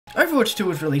Overwatch 2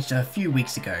 was released a few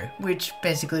weeks ago, which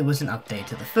basically was an update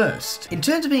to the first. In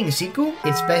terms of being a sequel,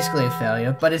 it's basically a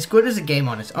failure, but it's good as a game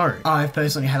on its own. I've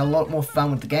personally had a lot more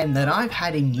fun with the game than I've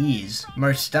had in years.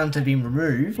 Most stunts have been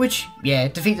removed, which, yeah,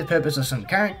 defeat the purpose of some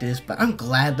characters, but I'm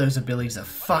glad those abilities are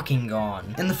fucking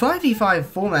gone. And the 5v5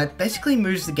 format basically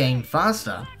moves the game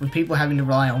faster, with people having to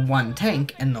rely on one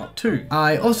tank and not two.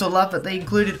 I also love that they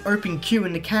included open queue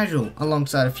in the casual,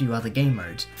 alongside a few other game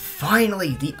modes.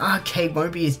 Finally, the arcade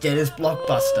won't be as dead as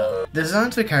Blockbuster. The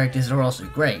designs for characters are also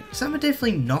great. Some are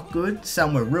definitely not good,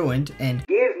 some were ruined, and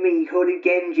give me Hooded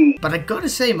Genji. But I gotta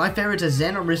say, my favorites are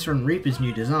Zen, Orisa, and Reaper's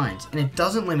new designs, and it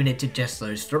doesn't limit it to just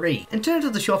those three. In terms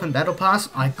of the shop and battle pass,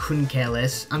 I couldn't care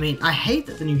less. I mean, I hate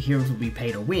that the new heroes will be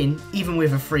pay to win, even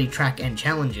with a free track and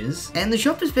challenges, and the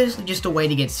shop is basically just a way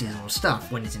to get seasonal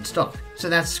stuff when it's in stock. So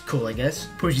that's cool, I guess.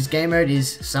 Push's game mode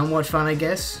is somewhat fun, I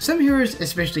guess. Some heroes,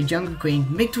 especially Jungle Queen,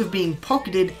 mixed with being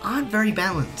pocketed, aren't very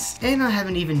balanced. And I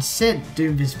haven't even said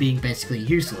Doomfist being basically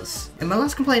useless. And my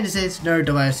last complaint is there's no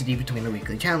diversity between the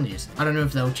weekly challenges. I don't know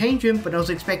if they'll change them, but I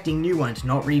was expecting new ones,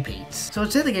 not repeats. So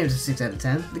I'd say the game's a 6 out of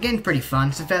 10. The game's pretty fun,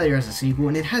 it's a failure as a sequel,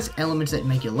 and it has elements that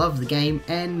make you love the game,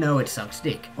 and no, it sucks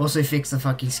dick. Also fix the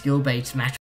fucking skill-based match